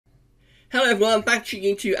Hello everyone, back to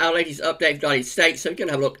you into our latest update for the United States. So we're going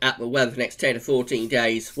to have a look at the weather for the next 10 to 14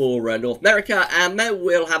 days for North America, and then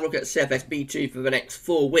we'll have a look at CFSB2 for the next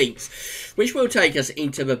 4 weeks, which will take us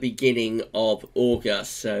into the beginning of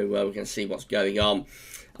August. So we're going to see what's going on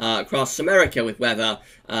across America with weather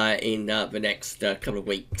in the next couple of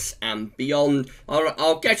weeks and beyond.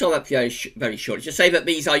 I'll get on that very shortly. Just say that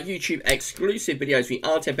these are YouTube exclusive videos. We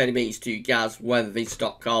aren't enemies to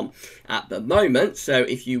GavsWeatherVids.com at the moment. So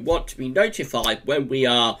if you want to be notified when we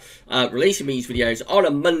are releasing these videos on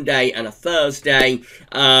a Monday and a Thursday,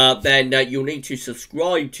 then you'll need to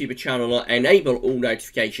subscribe to the channel and enable all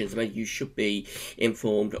notifications, and then you should be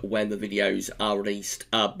informed when the videos are released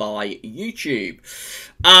by YouTube.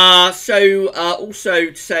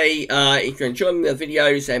 Also to say, if you're enjoying the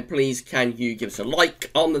videos, then please can you give us a like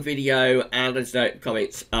on the video and let us know in the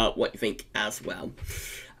comments what you think as well.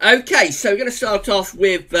 Okay, so we're going to start off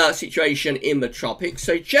with the situation in the tropics.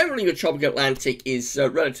 So generally the tropical Atlantic is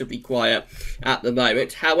relatively quiet at the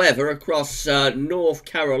moment. However, across North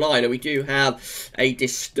Carolina, we do have a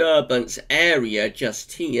disturbance area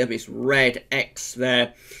just here, this red X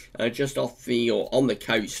there, just off the, or on the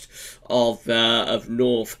coast of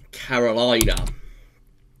North Carolina.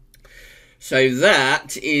 So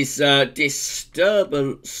that is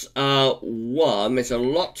disturbance 1. There's a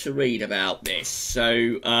lot to read about this.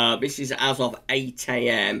 So this is as of 8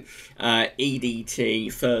 AM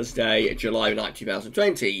EDT, Thursday, July 9,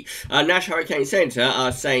 2020. National Hurricane Center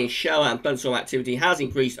are saying shower and thunderstorm activity has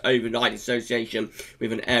increased overnight in association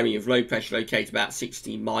with an area of low pressure located about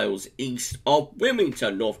 60 miles east of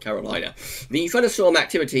Wilmington, North Carolina. The thunderstorm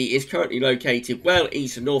activity is currently located well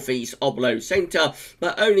east and northeast of the low center,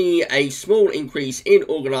 but only a small increase in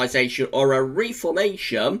organisation or a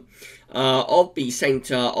reformation of the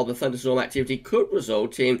centre of the thunderstorm activity could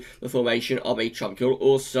result in the formation of a tropical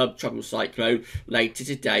or subtropical cyclone later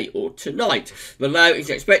today or tonight. The low is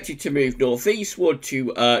expected to move northeastward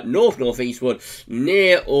to north-northeastward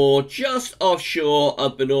near or just offshore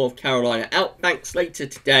of the North Carolina outbanks later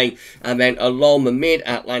today, and then along the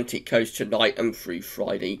mid-Atlantic coast tonight and through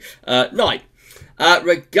Friday night.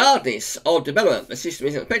 Regardless of development, the system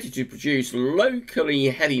is expected to produce locally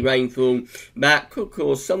heavy rainfall that could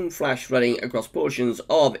cause some flash flooding across portions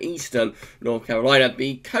of eastern North Carolina,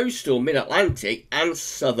 the coastal mid-Atlantic and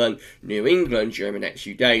southern New England during the next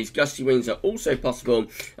few days. Gusty winds are also possible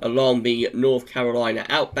along the North Carolina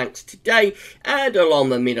outbanks today and along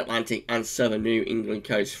the mid-Atlantic and southern New England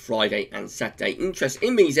coast Friday and Saturday. Interest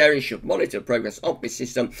in these areas should monitor the progress of this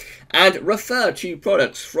system and refer to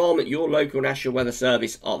products from your local National Weather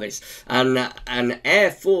Service office. An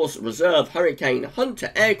Air Force Reserve Hurricane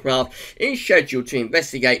Hunter aircraft is scheduled to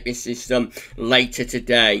investigate this system later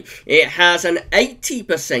today. It has an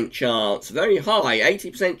 80% chance, very high,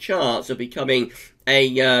 80% chance of becoming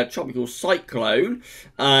a tropical cyclone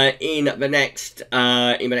in the next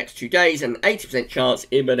 2 days, and 80% chance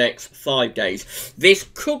in the next 5 days. This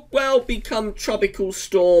could well become Tropical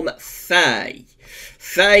Storm Faye.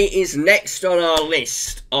 Faye is next on our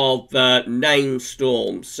list of named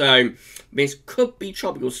storms. So this could be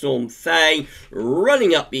Tropical Storm Faye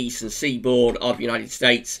running up the eastern seaboard of the United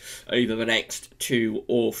States over the next 2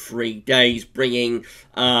 or 3 days, bringing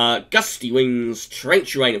gusty winds,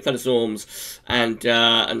 torrential rain and thunderstorms, and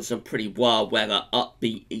some pretty wild weather up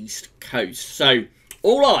the east coast. So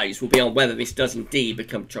all eyes will be on whether this does indeed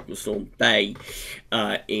become Tropical Storm Faye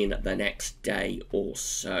in the next day or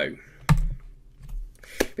so.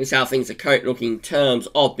 This is how things are currently looking in terms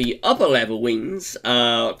of the upper level winds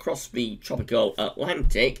across the tropical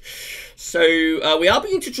Atlantic. So we are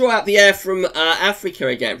beginning to draw out the air from Africa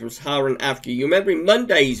again, from Saharan Africa. You remember in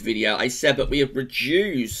Monday's video I said that we have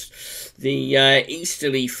reduced the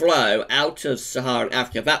easterly flow out of Saharan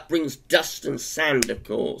Africa. That brings dust and sand, of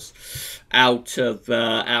course, out of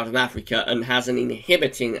Africa, and has an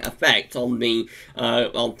inhibiting effect on the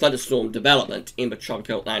on thunderstorm development in the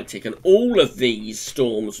tropical Atlantic. And all of these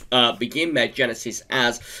storms begin their genesis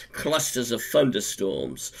as clusters of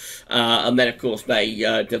thunderstorms, and then of course they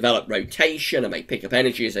develop rotation and they pick up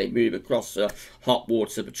energy as they move across the hot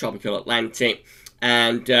waters of the tropical Atlantic.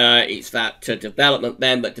 And it's that development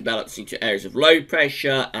then that develops into areas of low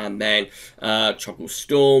pressure, and then tropical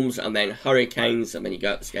storms, and then hurricanes, and then you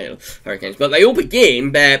go up the scale of hurricanes. But they all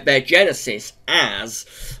begin their genesis as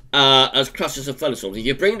clusters of thunderstorms. If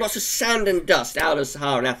you bring lots of sand and dust out of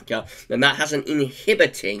Saharan Africa, then that has an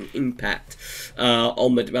inhibiting impact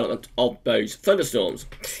on the development of those thunderstorms.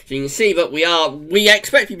 So you can see that we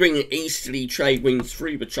expect to be bringing easterly trade winds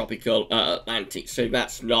through the tropical Atlantic, so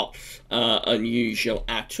that's not unusual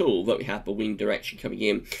at all that we have the wind direction coming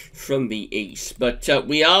in from the east. But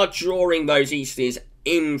we are drawing those easterlies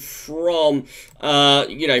in from,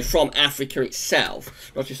 you know, from Africa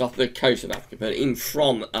itself, not just off the coast of Africa, but in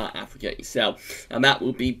from Africa itself, and that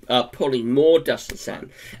will be pulling more dust and sand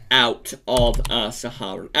out of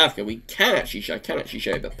Saharan Africa. We can actually show,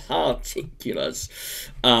 the particulates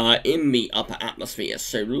in the upper atmosphere.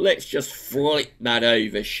 So let's just flip that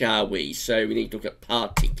over, shall we? So we need to look at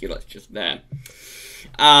particulates just there.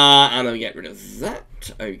 And then we get rid of that.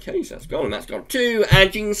 Okay, so that's gone, and that's gone too.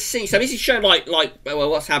 And you can see, so this is showing well,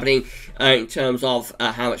 what's happening in terms of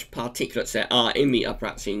how much particulates there are in the upper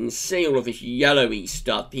atmosphere. You can see all of this yellowy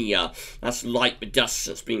stuff here. That's like the dust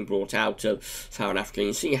that's being brought out of Saharan Africa. You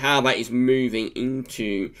can see how that is moving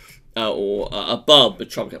into or above the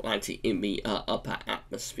tropical Atlantic in the upper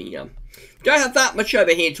atmosphere. Don't have that much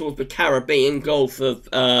over here towards the Caribbean, Gulf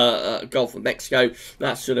of Mexico,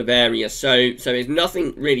 that sort of area. So there's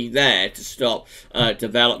nothing really there to stop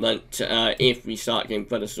development if we start getting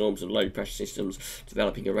thunderstorms and low pressure systems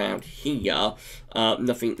developing around here.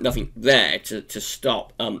 Nothing there to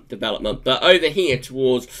stop development. But over here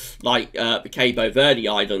towards like the Cabo Verde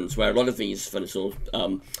Islands, where a lot of these thunderstorms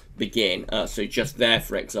begin, so just there,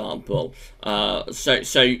 for example,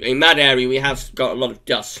 so in that area we have got a lot of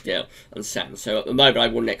dust still and sand. So at the moment I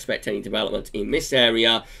wouldn't expect any development in this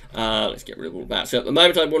area. Let's get rid of all that. So at the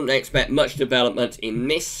moment I wouldn't expect much development in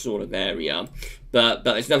this sort of area, but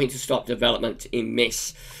there's nothing to stop development in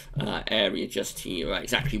this area just here,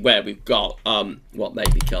 exactly where we've got what may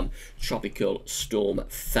become Tropical Storm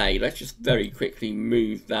Faye. Let's just very quickly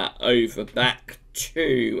move that over back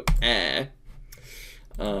to air.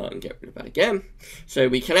 And get rid of that again. So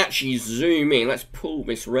we can actually zoom in. Let's pull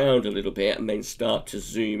this round a little bit and then start to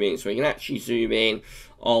zoom in. So we can actually zoom in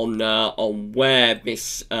on where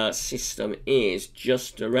this system is,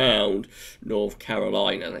 just around North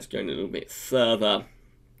Carolina. Let's go in a little bit further.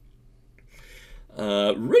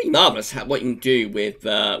 Really marvellous what you can do with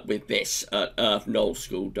this at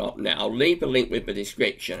earthnullschool.net. I'll leave the link with the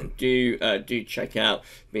description. Do check out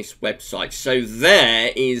this website. So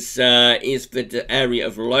there is the area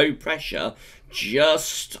of low pressure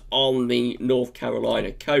just on the North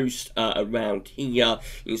Carolina coast around here.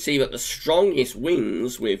 You can see that the strongest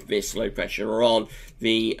winds with this low pressure are on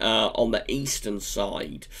the eastern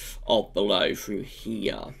side of the low through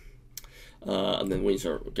here. And then winds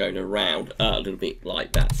are going around a little bit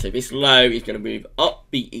like that. So this low is going to move up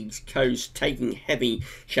the east coast, taking heavy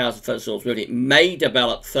showers of thunderstorms with it. It may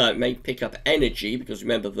develop further, may pick up energy, because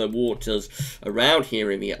remember the waters around here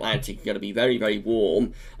in the Atlantic are going to be very, very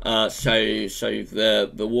warm. So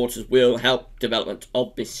the waters will help development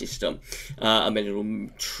of this system, and then it will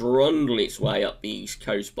trundle its way up the east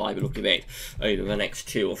coast by the look of it over the next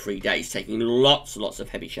 2 or 3 days, taking lots and lots of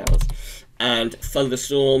heavy showers and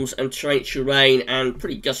thunderstorms and torrential rain and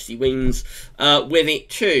pretty gusty winds with it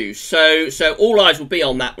too. So all eyes will be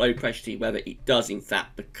on that low pressure to whether it does in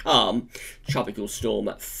fact become Tropical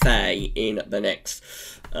Storm Faye in the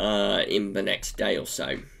next day or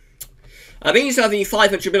so. These are the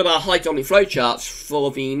 500 millibar high dominant flow charts for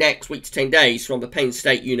the next week to 10 days from the Penn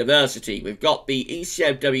State University. We've got the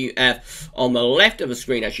ECMWF on the left of the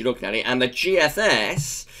screen as you're looking at it, and the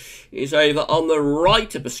GFS is over on the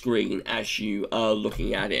right of the screen as you are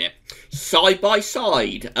looking at it, side by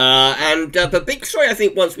side. And the big story, I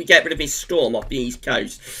think, once we get rid of this storm off the east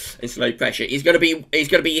coast, it's low pressure, is going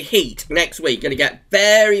to be heat next week. Going to get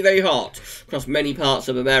very, very hot across many parts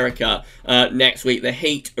of America next week. The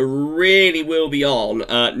heat really will be on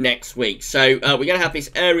next week. So we're going to have this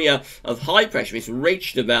area of high pressure, this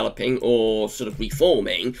ridge developing or sort of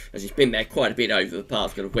reforming, as it's been there quite a bit over the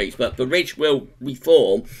past couple of weeks. But the ridge will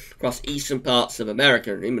reform across eastern parts of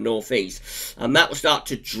America and in the northeast, and that will start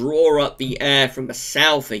to draw up the air from the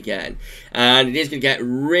south again, and it is going to get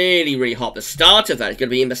really, really hot. The start of that is going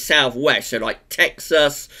to be in the southwest, so like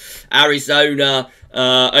Texas, Arizona,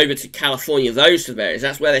 over to California, those sort of areas.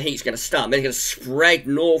 That's where the heat's going to start. And then it's going to spread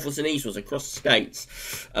northwards and eastwards across the states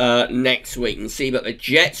next week. You can see that the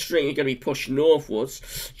jet stream is going to be pushed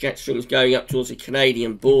northwards. Jet stream is going up towards the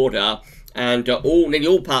Canadian border. And nearly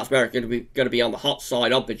all parts of America are going to be on the hot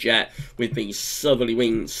side of the jet, with these southerly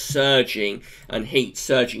winds surging and heat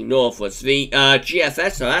surging northwards. The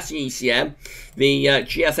GFS, so that's the ECM. The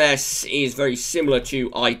GFS is very similar to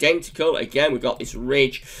identical. Again, we've got this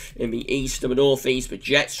ridge in the east and the northeast. The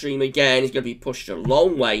jet stream again is going to be pushed a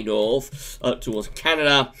long way north up towards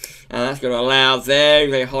Canada, and that's going to allow very,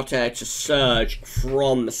 very hot air to surge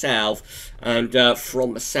from the south and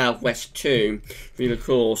from the southwest too through the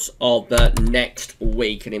course of the next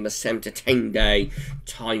week and in the 7 to 10 day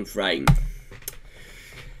time frame.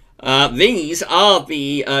 These are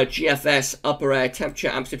the GFS upper air temperature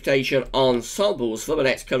and precipitation ensembles for the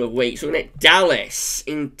next couple of weeks. We're at Dallas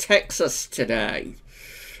in Texas today.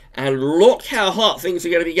 And look how hot things are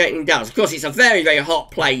going to be getting in Dallas. Of course, it's a very, very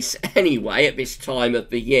hot place anyway at this time of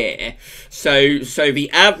the year. So the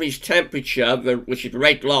average temperature, which is the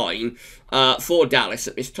red line, for Dallas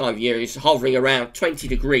at this time of year is hovering around 20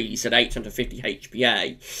 degrees at 850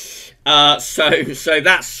 HPA. So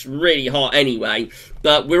that's really hot anyway.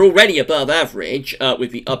 But we're already above average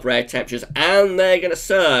with the upper air temperatures, and they're going to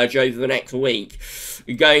surge over the next week,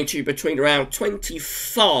 going to between around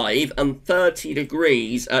 25 and 30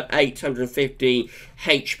 degrees at 850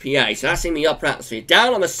 HPA. So that's in the upper atmosphere.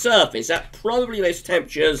 Down on the surface, that probably those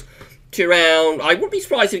temperatures to around, I wouldn't be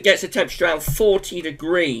surprised if it gets a temperature around 40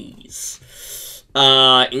 degrees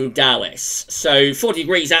in Dallas. So 40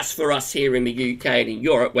 degrees, that's for us here in the UK and in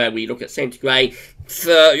Europe, where we look at centigrade.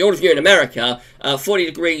 For all of you in America, 40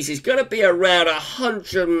 degrees is going to be around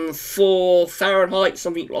 104 Fahrenheit,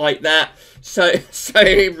 something like that. So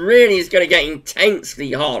it really is going to get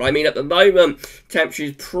intensely hot. I mean, at the moment, temperature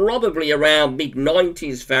is probably around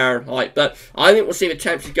mid-90s Fahrenheit, but I think we'll see the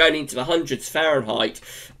temperature going into the hundreds Fahrenheit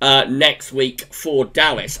next week for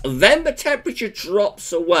Dallas. Then the temperature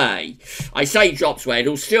drops away. I say drops away,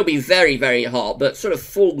 it'll still be very, very hot, but sort of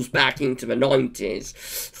falls back into the 90s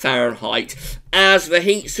Fahrenheit as the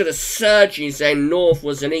heat sort of surges then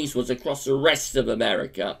northwards and eastwards across the rest of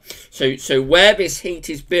America. So where this heat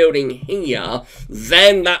is building here,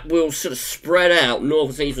 then that will sort of spread out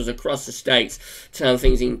northwards and eastwards across the states, turn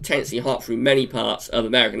things intensely hot through many parts of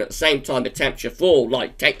America. And at the same time, the temperature for,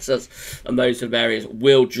 like Texas and those sort of areas,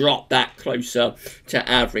 will drop back closer to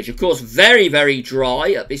average. Of course, very, very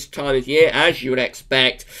dry at this time of year, as you would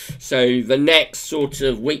expect. So the next sort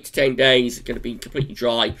of week to 10 days are going to be completely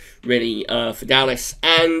dry, really, for Dallas.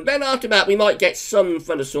 And then after that, we might get some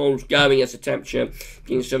thunderstorms going as the temperature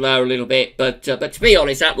begins to lower a little bit. But to be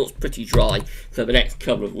honest, that looks pretty dry for the next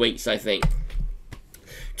couple of weeks, I think.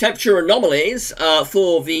 Temperature anomalies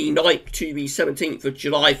for the night to the 17th of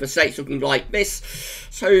July for states looking like this.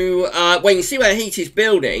 So when you see where heat is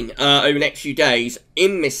building over the next few days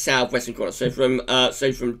in this southwestern corner, so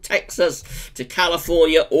from Texas to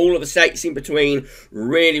California, all of the states in between,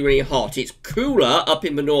 really, really hot. It's cooler up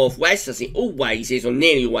in the northwest, as it always is, or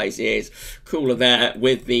nearly always is, cooler there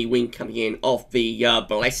with the wind coming in off the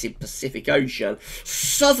blessed Pacific Ocean.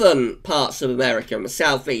 Southern parts of America and the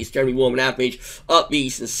southeast, generally warm and average. Up the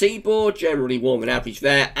eastern seaboard, generally warm and average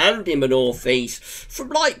there, and in the northeast. From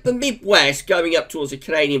like the Midwest going up towards the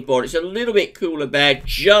Canadian border, it's a little bit cooler there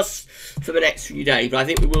just for the next few days, but I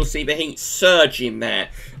think we will see the heat surging there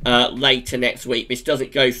later next week. This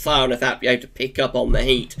doesn't go far enough out to be able to pick up on the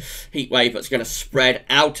heat wave that's going to spread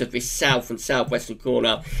out of this south and southwestern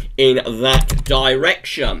corner in that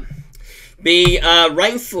direction. The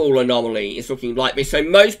rainfall anomaly is looking like this. So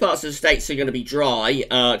most parts of the states are going to be dry,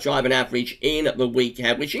 dry of an average in the week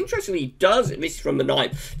ahead, which interestingly does, this is from the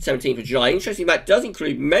 9th, 17th of July, interestingly that does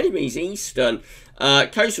include many of these eastern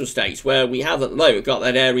coastal states where we have at the moment got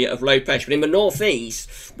that area of low pressure, but in the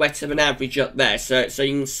northeast, wetter than average up there. So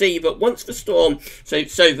you can see that once the storm, so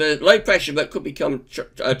the low pressure that could become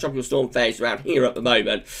tropical storm phase around here at the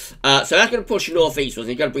moment. So that's going to push northeastwards,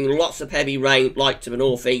 and you're going to bring lots of heavy rain like to the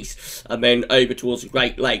northeast, and then over towards the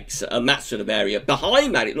Great Lakes and that sort of area.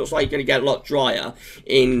 Behind that, it looks like you're going to get a lot drier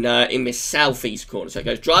in this southeast corner. So it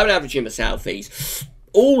goes dry and average in the southeast.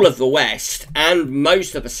 All of the west and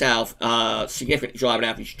most of the south are significantly dry on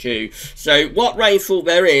average too. So what rainfall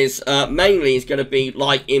there is mainly is going to be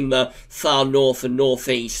like in the far north and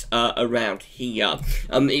northeast around here.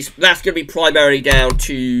 That's going to be primarily down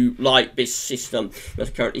to like this system that's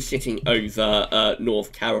currently sitting over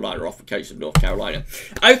North Carolina, off the coast of North Carolina.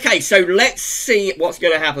 Okay, so let's see what's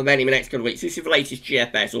going to happen then in the next couple of weeks. This is the latest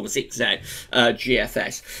GFS, or the 6Z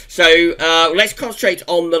GFS. So let's concentrate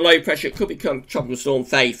on the low pressure. It could become tropical storm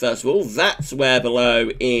phase first of all. That's where the low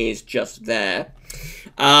is, just there.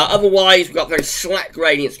 Otherwise, we've got very slack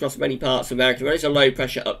gradients across many parts of America. There is a low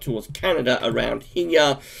pressure up towards Canada around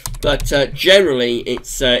here, but generally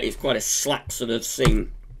it's quite a slack sort of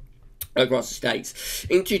scene across the states.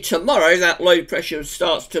 Into tomorrow, that low pressure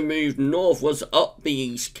starts to move northwards up the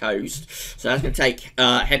east coast, so that's going to take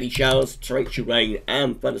heavy showers, torrential rain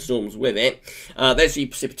and thunderstorms with it. There's the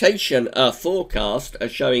precipitation forecast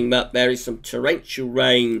showing that there is some torrential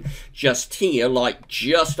rain just here, like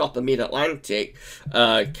just off the mid-Atlantic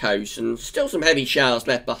coast, and still some heavy showers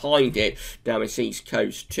left behind it down this east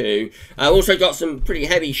coast too. Also got some pretty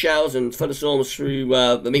heavy showers and thunderstorms through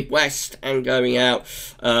the Midwest and going out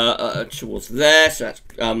towards there, so that's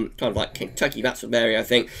kind of like Kentucky, that sort of area, I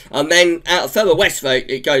think. And then further west, though,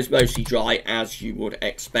 it goes mostly dry, as you would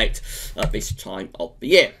expect at this time of the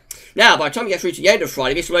year. Now, by the time we get through to the end of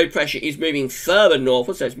Friday, this low pressure is moving further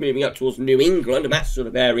northward, so it's moving up towards New England and that sort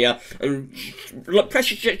of area. And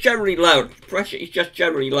pressure is just generally low. Pressure is just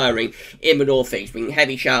generally lowering in the northeast, bringing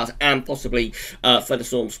heavy showers and possibly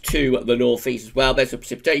thunderstorms to the northeast as well. There's a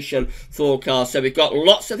precipitation forecast, so we've got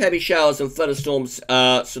lots of heavy showers and thunderstorms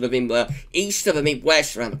sort of in the east of the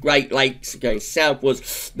Midwest, around the Great Lakes, going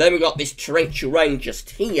southwards. Then we've got this torrential rain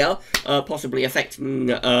just here, possibly affecting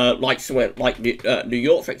like somewhere like New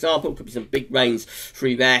York, for example. Could be some big rains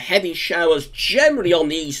through there. Heavy showers generally on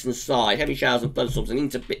the eastern side. Heavy showers and thunderstorms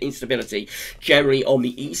and instability generally on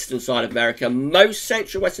the eastern side of America. Most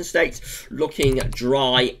central western states looking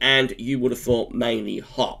dry and you would have thought mainly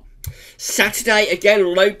hot. Saturday,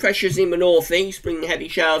 again, low pressures in the northeast, bringing heavy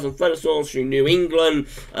showers and thunderstorms through New England,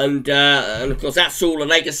 and of course that's all a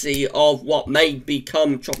legacy of what may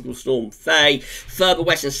become Tropical Storm Faye. Further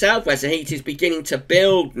west and southwest, the heat is beginning to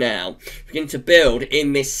build now,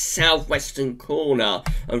 in this southwestern corner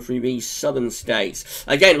and through these southern states.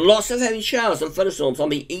 Again, lots of heavy showers and thunderstorms on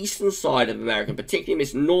the eastern side of America, particularly in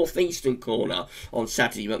this northeastern corner on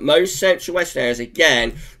Saturday, but most central west areas,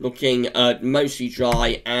 again, looking mostly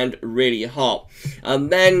dry and really hot. And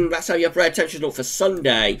then that's how your upper air temperatures look for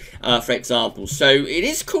Sunday, for example. So it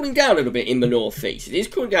is cooling down a little bit in the northeast. It is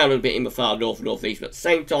cooling down a little bit in the far north and northeast, but at the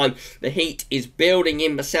same time, the heat is building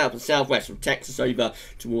in the south and southwest, from Texas over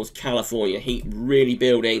towards California. Heat really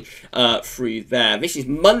building through there. This is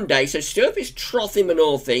Monday, so still this trough in the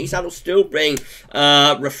northeast. That'll still bring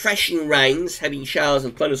refreshing rains, heavy showers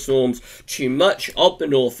and thunderstorms to much of the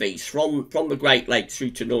northeast, from the Great Lakes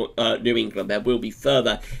through to New England. There will be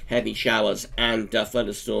further heavy showers and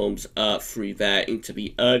thunderstorms through there into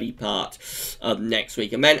the early part of next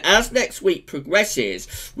week. And then as next week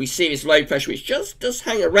progresses, we see this low pressure, which just does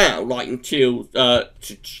hang around right until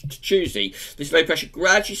Tuesday. This low pressure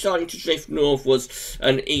gradually starting to drift northwards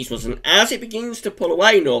and eastwards. And as it begins to pull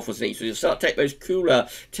away northwards and eastwards, you'll start to take those cooler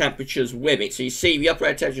temperatures with it. So you see the upper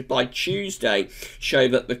air temperatures by Tuesday show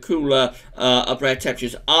that the cooler upper air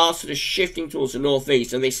temperatures are sort of shifting towards the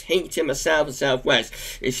northeast, and this heat in the south and southwest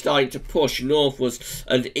is starting to push northwards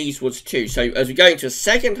and eastwards too. So as we go into the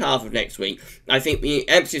second half of next week, I think the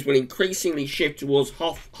emphasis will increasingly shift towards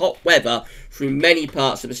hot weather through many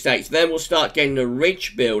parts of the states. Then we'll start getting a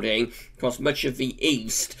ridge building across much of the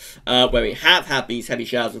east, where we have had these heavy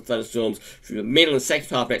showers and thunderstorms through the middle and second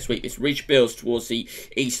half of next week. This ridge builds towards the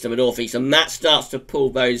east and the northeast, and that starts to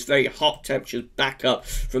pull those very hot temperatures back up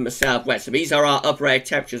from the southwest. So these are our upper air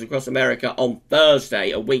temperatures across America on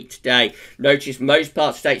Thursday, a week today. Notice most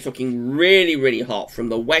parts of states looking really, really hot, from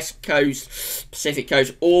the west coast, Pacific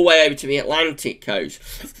coast, all the way over to the Atlantic coast.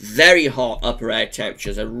 Very hot upper air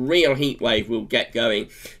temperatures. A real heat wave will get going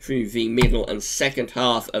through the middle and second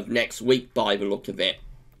half of next week by the look of it.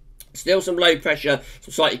 Still some low pressure,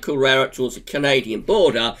 some slightly cooler air up towards the Canadian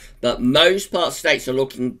border, but most parts of states are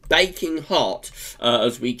looking baking hot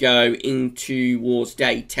as we go into towards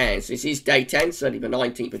day 10. So this is day 10, certainly the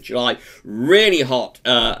 19th of July. Really hot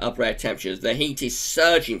upper air temperatures. The heat is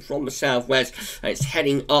surging from the southwest, and it's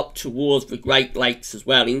heading up towards the Great Lakes as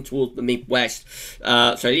well, in towards the Midwest.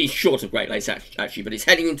 So it is short of Great Lakes actually, but it's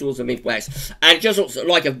heading in towards the Midwest. And it just looks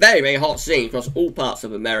like a very, very hot scene across all parts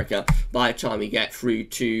of America by the time we get through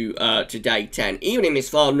to day 10. Even in this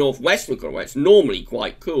far northwestern corner, where it's normally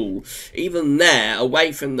quite cool, even there,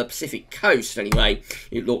 away from the Pacific coast anyway,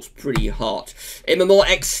 it looks pretty hot. In the more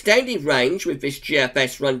extended range, with this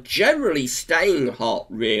GFS run generally staying hot,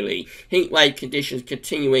 really. Heat wave conditions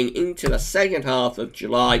continuing into the second half of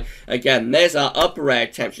July. Again, there's our upper air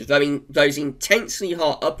temperatures. Those intensely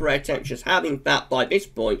hot upper air temperatures have, in fact, by this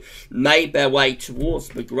point, made their way towards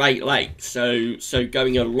the Great Lakes. So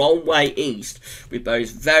going a long way east with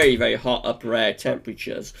those very, very hot upper air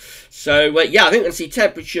temperatures. So yeah, I think we'll see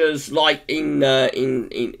temperatures like in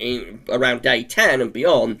around day 10 and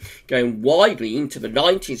beyond going widely into the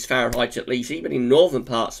 90s Fahrenheit, at least, even in northern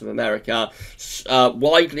parts of America.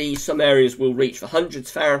 Widely, some areas will reach the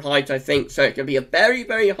hundreds Fahrenheit, I think. So it can be a very,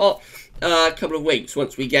 very hot couple of weeks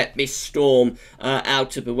once we get this storm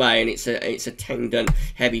out of the way, and its attendant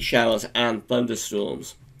heavy showers and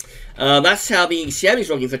thunderstorms. That's how the ECM is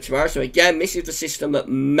looking for tomorrow. So again, this is the system that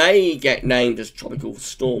may get named as Tropical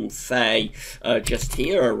Storm Faye, just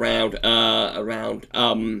here around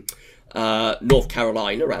North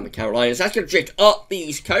Carolina, around the Carolinas. That's going to drift up the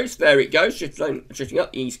East Coast. There it goes, drifting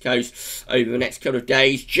up the East Coast over the next couple of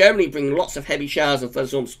days. Generally bringing lots of heavy showers and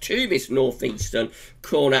thunderstorms to this northeastern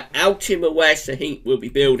corner. Out in the west, the heat will be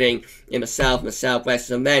building in the south and the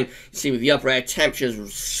southwest, and then you see with the upper air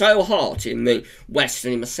temperatures so hot in the west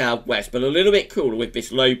and in the southwest, but a little bit cooler with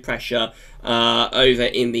this low pressure over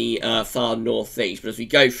in the far northeast. But as we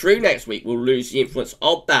go through next week, we'll lose the influence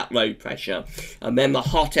of that low pressure, and then the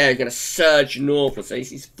hot air is going to surge northwards. So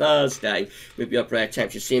this is Thursday with the upper air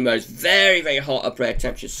temperatures, seeing those very, very hot upper air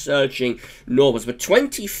temperatures surging northwards. But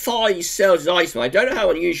 25 Celsius isotherm, I don't know how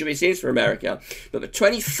unusual this is for America, but the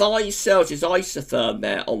 25 Celsius isotherm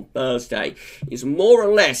there on Thursday is more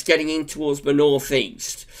or less getting in towards the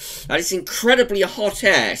northeast. That is incredibly hot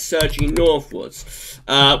air surging northwards.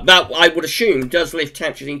 That, I would assume, does lift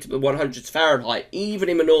temperatures into the 100s Fahrenheit, even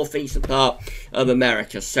in the northeastern part of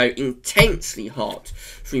America. So intensely hot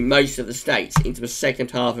through most of the states into the second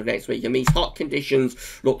half of next week. And these hot conditions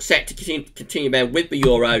look set to continue then with the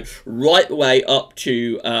Euro right the way up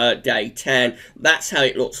to day 10. That's how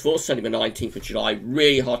it looks for Sunday the 19th of July.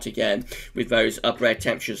 Really hot again with those upper air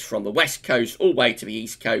temperatures from the west coast all the way to the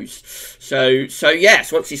east coast. So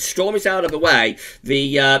yes, once this storm is out of the way,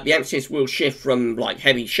 the emphasis will shift from like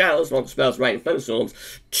heavy showers, long spells, rain and thunderstorms,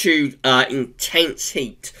 to intense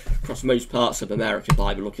heat across most parts of America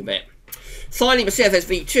by the look of it. Finally, the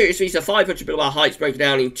CFSV2, so these are 500 millibar heights broken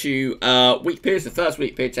down into week periods. The first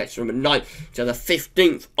week period takes from the 9th to the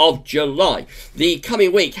 15th of July. The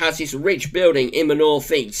coming week has this ridge building in the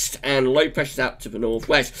northeast and low pressures out to the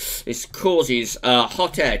northwest. This causes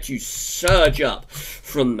hot air to surge up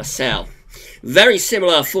from the south. Very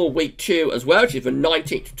similar for week 2 as well, which is the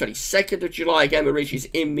 19th to 22nd of July. Again, the ridges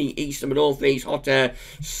in the east and the northeast, hot air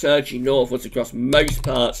surging northwards across most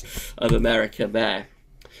parts of America there.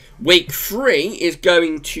 Week 3 is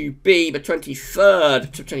going to be the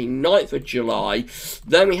 23rd to 29th of July.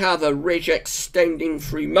 Then we have a ridge extending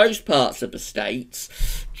through most parts of the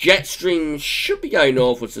states. Jet streams should be going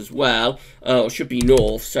northwards as well, or should be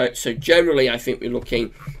north. So generally, I think we're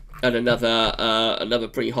looking at another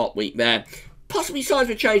pretty hot week there. Possibly signs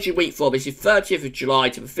of a change in week 4. This is 30th of July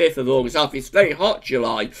to the 5th of August. After this very hot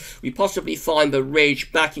July, we possibly find the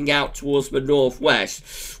ridge backing out towards the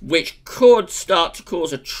northwest, which could start to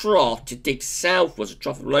cause a trough to dig southwards, a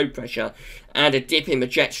trough of low pressure, and a dip in the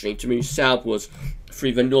jet stream to move southwards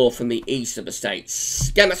through the north and the east of the states.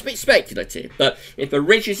 Again, that's a bit speculative, but if the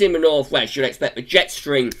ridge is in the northwest, you'd expect the jet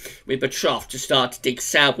stream with the trough to start to dig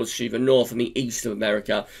southwards through the north and the east of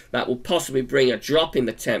America. That will possibly bring a drop in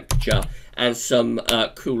the temperature and some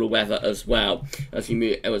cooler weather as well as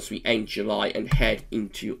we end July and head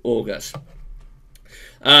into August.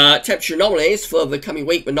 Temperature anomalies for the coming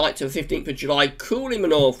week, the 9th to the 15th of July, cool in the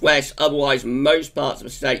northwest, otherwise most parts of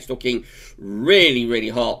the states looking really, really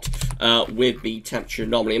hot with the temperature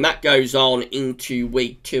anomaly. And that goes on into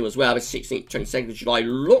week 2 as well, the 16th to 22nd of July.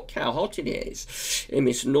 Look how hot it is in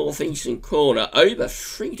this northeastern corner, over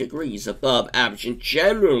 3 degrees above average. And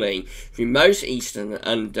generally, through most eastern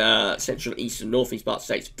and central eastern northeast parts of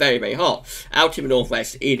the states, very, very hot. Out in the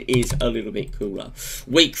northwest, it is a little bit cooler.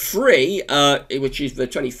 Week 3, which is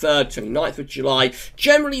the 23rd, 29th of July.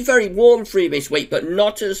 Generally very warm through this week, but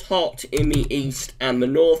not as hot in the east and the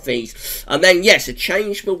northeast. And then, yes, a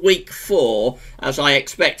change for week 4, as I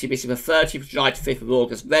expected. This is the 30th of July to 5th of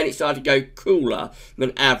August. Then it started to go cooler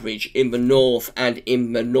than average in the north and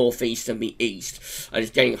in the northeast and the east. And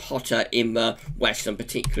it's getting hotter in the west and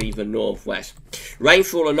particularly the northwest.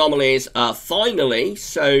 Rainfall anomalies finally.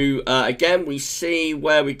 So again, we see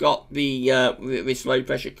where we got the this low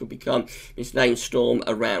pressure could become this named storm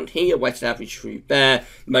around here. West average through there.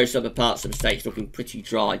 Most other parts of the states looking pretty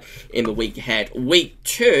dry in the week ahead. Week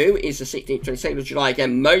 2 is the 16th to 22nd of July.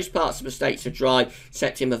 Again, most parts of the states are dry,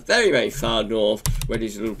 except in the very, very far north, where it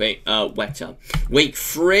is a little bit wetter. Week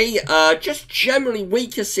 3, just generally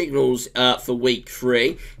weaker signals for week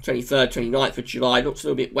 3. 23rd, 29th of July. Looks a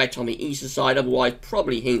little bit wet on the eastern side, otherwise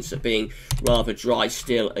probably hints at being rather dry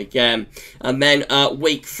still again. And then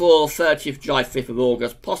week 4, 30th of July, 5th of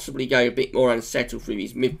August, possibly going a bit more unsettled through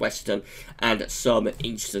these midwestern and some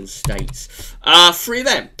eastern states. Through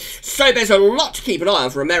them. So there's a lot to keep an eye on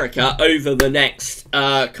for America over the next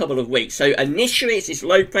couple of weeks. So initially it's this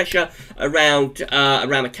low pressure around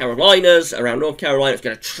the Carolinas, around North Carolina. It's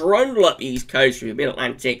going to trundle up the east coast through the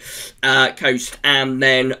mid-Atlantic coast and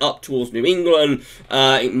then up towards New England.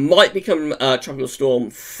 It might become Tropical Storm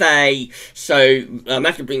Faye. So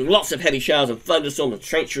that can bring lots of heavy showers and thunderstorms and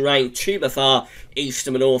torrential rain to the far east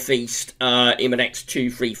and the northeast in the next 2,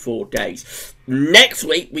 3, 4 days. Next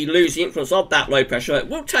week, we lose the influence of that low pressure. It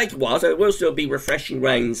will take a while, so it will still be refreshing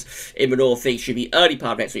rains in the northeast. Should be early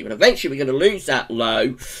part of next week, but eventually we're going to lose that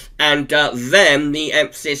low, and then the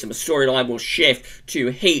emphasis and the storyline will shift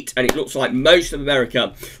to heat, and it looks like most of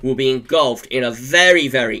America will be engulfed in a very,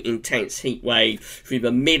 very intense heat wave through the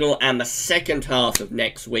middle and the second half of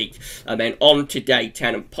next week, and then on to day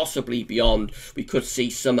 10 and possibly beyond. We could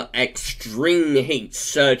see some extreme heat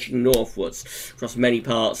surging northwards across many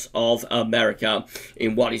parts of America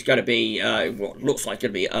in what is going to be, what looks like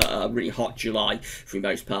going to be a really hot July through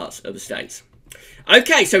most parts of the States.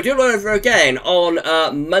 Okay, so do it all over again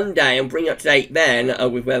on Monday and bring up to date then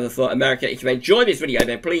with weather for America. If you enjoyed this video,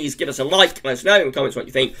 then please give us a like, let us know in the comments what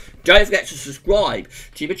you think. Don't forget to subscribe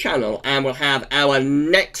to the channel, and we'll have our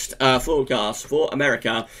next forecast for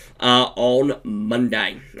America on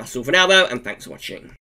Monday. That's all for now, though, and thanks for watching.